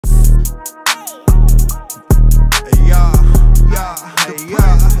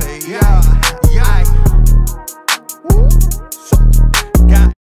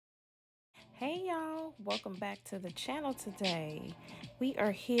welcome back to the channel today. We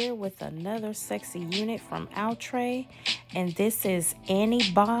are here with another sexy unit from Outre, and this is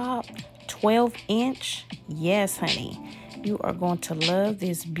Annie Bob 12-inch. Yes, honey, you are going to love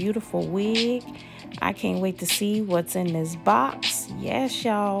this beautiful wig. I can't wait to see what's in this box. Yes,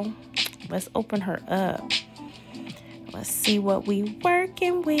 y'all. Let's open her up. Let's see what we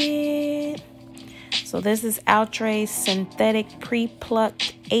working with. So this is Outre's synthetic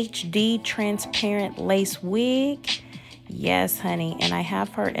pre-plucked HD transparent lace wig. Yes, honey. And I have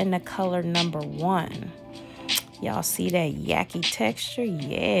her in the color number 1. Y'all see that yucky texture?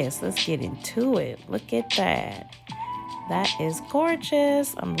 Yes, let's get into it. Look at that. That is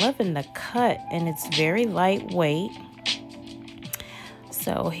gorgeous. I'm loving the cut, and it's very lightweight.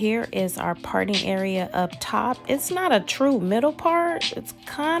 So here is our parting area up top. It's not a true middle part. It's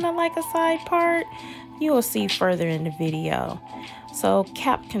kind of like a side part. You will see further in the video. So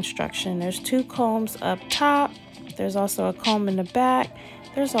cap construction, there's 2 combs up top. There's also a comb in the back.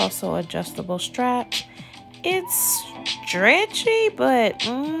 There's also adjustable straps. It's stretchy, but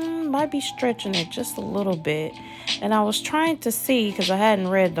might be stretching it just a little bit. And I was trying to see, because I hadn't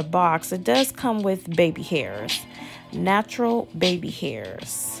read the box, it does come with baby hairs. Natural baby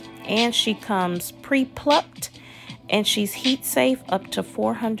hairs, and she comes pre-plucked, and she's heat safe up to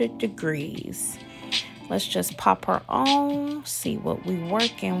 400 degrees. Let's just pop her on, see what we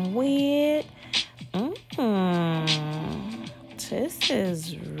working with. This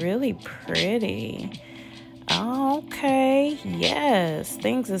is really pretty. Okay, yes,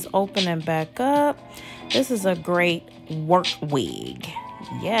 things is opening back up. This is a great work wig.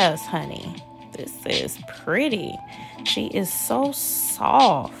 Yes, honey. This is pretty. She is so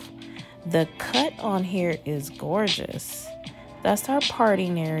soft. The cut on here is gorgeous. That's our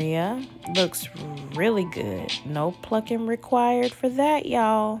parting area. Looks really good. No plucking required for that,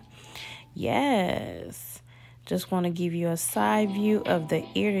 y'all. Yes. Just want to give you a side view of the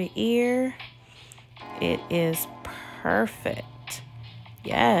ear to ear. It is perfect.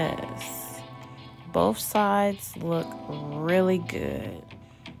 Yes. Both sides look really good.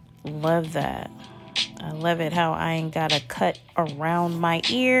 Love that. I love it how I ain't got a cut around my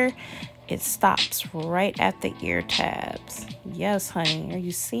ear. It stops right at the ear tabs. Yes, honey. Are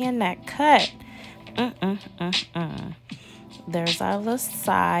you seeing that cut? There's our little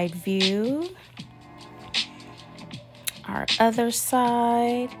side view. Our other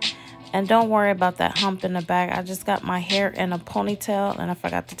side. And don't worry about that hump in the back. I just got my hair in a ponytail, and I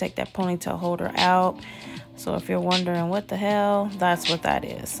forgot to take that ponytail holder out. So if you're wondering what the hell, that's what that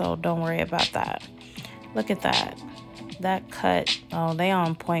is. So don't worry about that. Look at that. That cut. Oh, they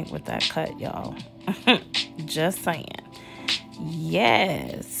on point with that cut, y'all. Just saying.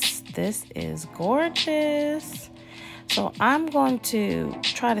 Yes, this is gorgeous. So I'm going to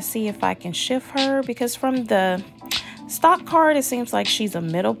try to see if I can shift her, because from the stock card, it seems like she's a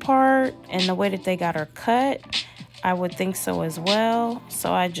middle part, and the way that they got her cut, I would think so as well.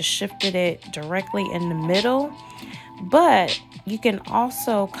 So I just shifted it directly in the middle. But you can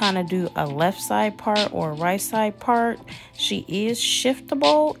also kind of do a left side part or a right side part. She is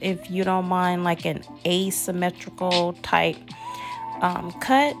shiftable if you don't mind like an asymmetrical type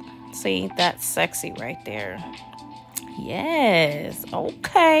cut. See, that's sexy right there. Yes.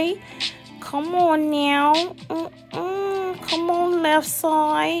 Okay. Come on now. Come on, left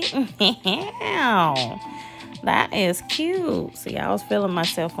side. That is cute. See, I was feeling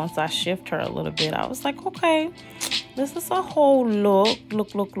myself once I shift her a little bit. I was like, okay, this is a whole look.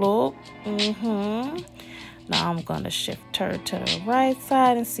 Look. Now I'm going to shift her to the right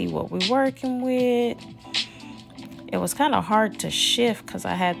side and see what we're working with. It was kind of hard to shift because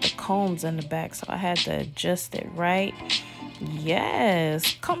I had the combs in the back, so I had to adjust it right.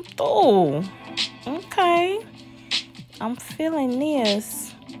 Yes, come through. Okay. I'm feeling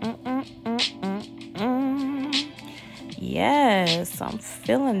this. Yes, I'm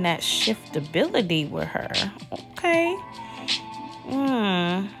feeling that shiftability with her. Okay.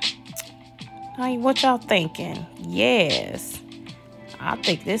 Hey, what y'all thinking? Yes. I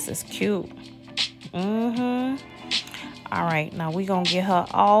think this is cute. All right, now we're going to get her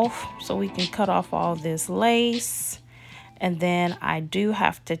off so we can cut off all this lace. And then I do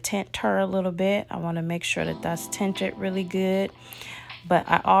have to tint her a little bit. I want to make sure that that's tinted really good. But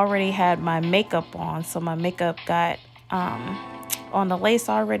I already had my makeup on, so my makeup got on the lace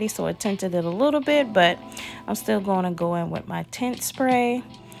already, so it tinted it a little bit. But I'm still going to go in with my tint spray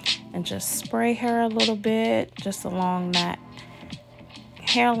and just spray her a little bit just along that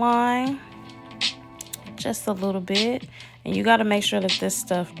hairline. Just a little bit. And you got to make sure that this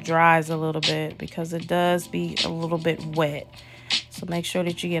stuff dries a little bit, because it does be a little bit wet. So make sure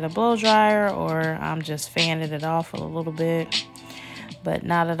that you get a blow dryer, or I'm just fanning it off a little bit. But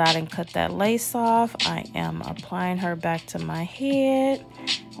now that I didn't cut that lace off, I am applying her back to my head.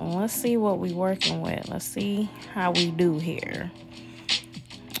 And let's see what we're working with. Let's see how we do here.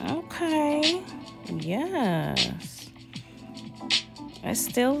 Okay, yes. It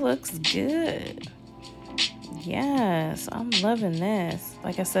still looks good. Yes, I'm loving this.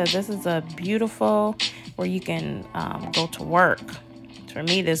 Like I said, this is a beautiful where you can go to work. For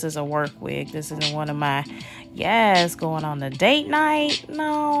me, this is a work wig. This isn't one of my, yes, going on a date night.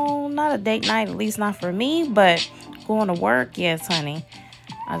 No, not a date night, at least not for me, but going to work, yes, honey.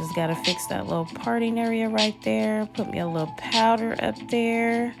 I just got to fix that little parting area right there. Put me a little powder up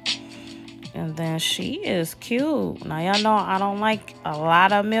there. And then she is cute. Now, y'all know I don't like a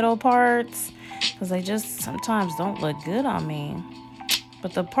lot of middle parts because they just sometimes don't look good on me.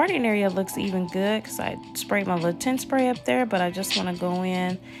 But the parting area looks even good because I sprayed my little tint spray up there. But I just want to go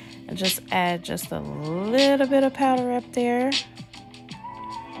in and just add just a little bit of powder up there.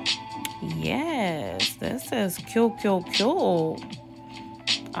 Yes, this is cute, cute, cute.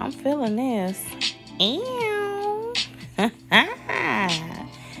 I'm feeling this. Ew.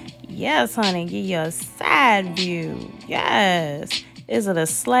 Yes, honey, give you a side view. Yes. Is it a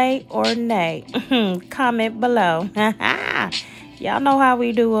slay or nay? Comment below. Y'all know how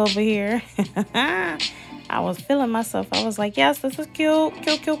we do over here. I was feeling myself. I was like, yes, this is cute.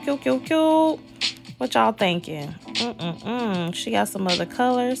 Cute, cute, cute, cute, cute. What y'all thinking? She got some other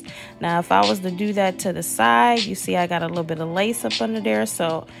colors. Now, if I was to do that to the side, you see I got a little bit of lace up under there.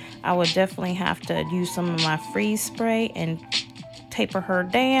 So I would definitely have to use some of my freeze spray and taper her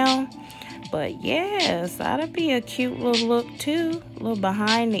down. But yes, that'd be a cute little look too. A little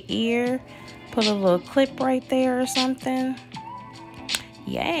behind the ear. Put a little clip right there or something.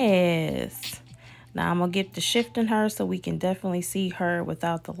 Yes. Now I'm gonna get to shifting her so we can definitely see her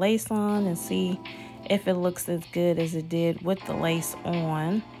without the lace on and see if it looks as good as it did with the lace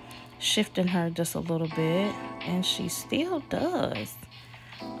on. Shifting her just a little bit, and she still does.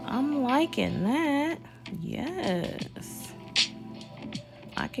 I'm liking that. Yes.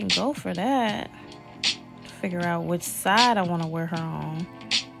 I can go for that. Figure out which side I want to wear her on.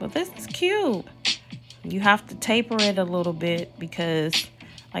 But this is cute. You have to taper it a little bit because,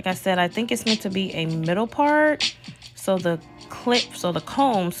 like I said, I think it's meant to be a middle part. So the clip, so the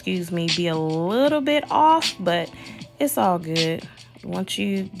comb, excuse me, be a little bit off, but it's all good. Once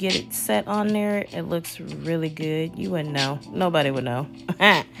you get it set on there, it looks really good. You wouldn't know. Nobody would know.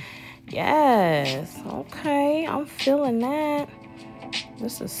 Yes. Okay. I'm feeling that.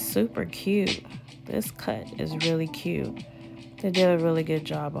 This is super cute. This cut is really cute. They did a really good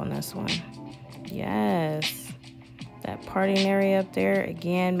job on this one. Yes. That parting area up there.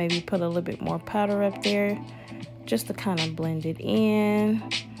 Again, maybe put a little bit more powder up there just to kind of blend it in.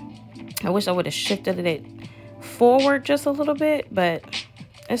 I wish I would have shifted it forward just a little bit, but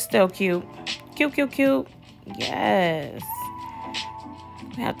it's still cute. Cute, cute, cute. Yes.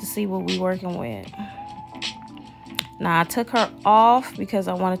 We have to see what we're working with. Now, I took her off because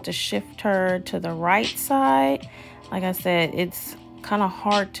I wanted to shift her to the right side. Like I said, it's kind of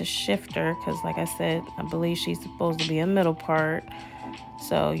hard to shift her because, like I said, I believe she's supposed to be a middle part.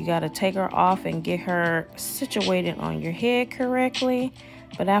 So you got to take her off and get her situated on your head correctly.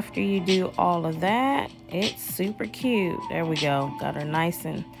 But after you do all of that, it's super cute. There we go. Got her nice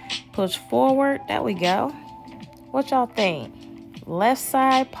and pushed forward. There we go. What y'all think? Left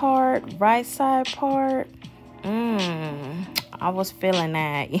side part, right side part. I was feeling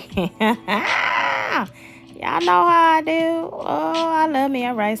that. Y'all know how I do. Oh, I love me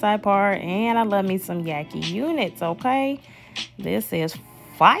a right side part, and I love me some Yaki units, okay? This is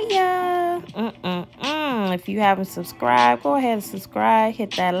fire. If you haven't subscribed, go ahead and subscribe.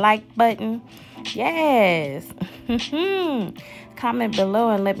 Hit that like button. Yes. Comment below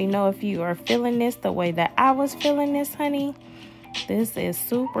and let me know if you are feeling this the way that I was feeling this, honey. This is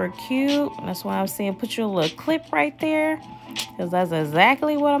super cute. That's why I'm saying put your little clip right there, because that's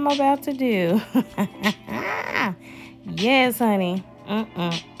exactly what I'm about to do. Yes, honey.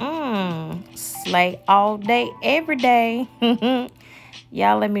 Slay all day, every day.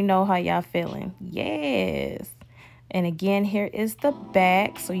 Y'all let me know how y'all feeling. Yes. And again, here is the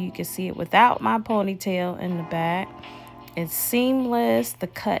back, so you can see it without my ponytail in the back. It's seamless. The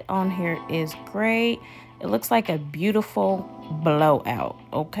cut on here is great. It looks like a beautiful blowout,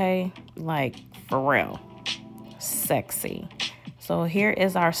 okay? Like, for real. Sexy. So here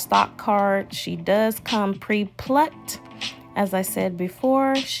is our stock card. She does come pre-plucked. As I said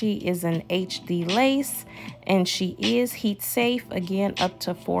before, she is an HD lace, and she is heat safe, again, up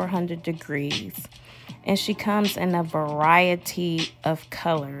to 400 degrees. And she comes in a variety of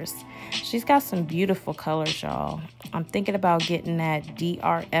colors. She's got some beautiful colors, y'all. I'm thinking about getting that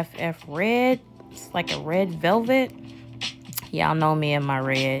DRFF red. It's like a red velvet. Y'all know me and my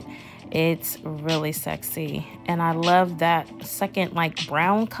red. It's really sexy. And I love that second like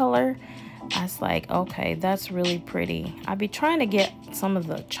brown color. I was like, okay, that's really pretty. I be trying to get some of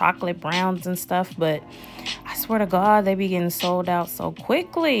the chocolate browns and stuff, but I swear to God, they be getting sold out so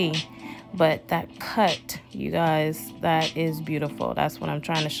quickly. But that cut, you guys, that is beautiful. That's what I'm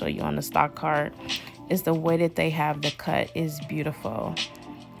trying to show you on the stock card, is the way that they have the cut is beautiful.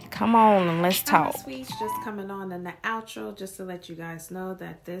 Come on and let's talk. Sweets, just coming on in the outro just to let you guys know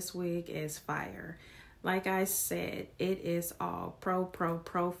that this week is fire. Like I said, it is all pro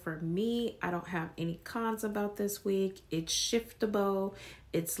for me. I don't have any cons about this week. It's shiftable.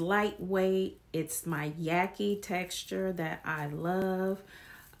 It's lightweight. It's my yaki texture that I love.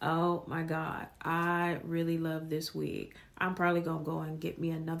 Oh my God, I really love this wig. I'm probably gonna go and get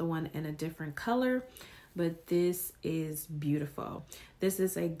me another one in a different color, but this is beautiful. This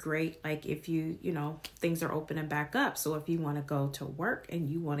is a great, like if you know, things are opening back up. So if you want to go to work and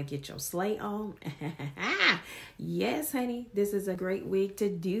you want to get your sleigh on, yes, honey, this is a great wig to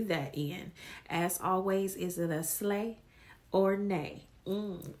do that in. As always, is it a sleigh or nay?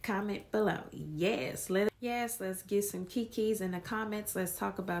 Comment below. Yes, let's get some kikis in the comments. Let's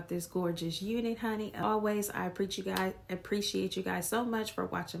talk about this gorgeous unit, honey. Always, I appreciate you guys so much for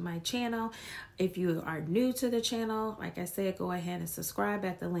watching my channel. If you are new to the channel, like I said, go ahead and subscribe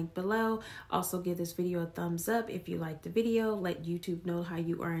at the link below. Also, give this video a thumbs up if you like the video. Let YouTube know how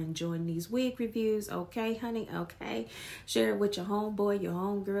you are enjoying these wig reviews. Okay, honey. Okay, share it with your homeboy, your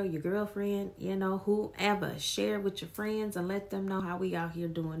homegirl, your girlfriend, you know, whoever. Share it with your friends and let them know how we out here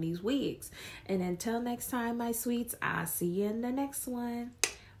doing these wigs. And until next time, my sweets, I'll see you in the next one.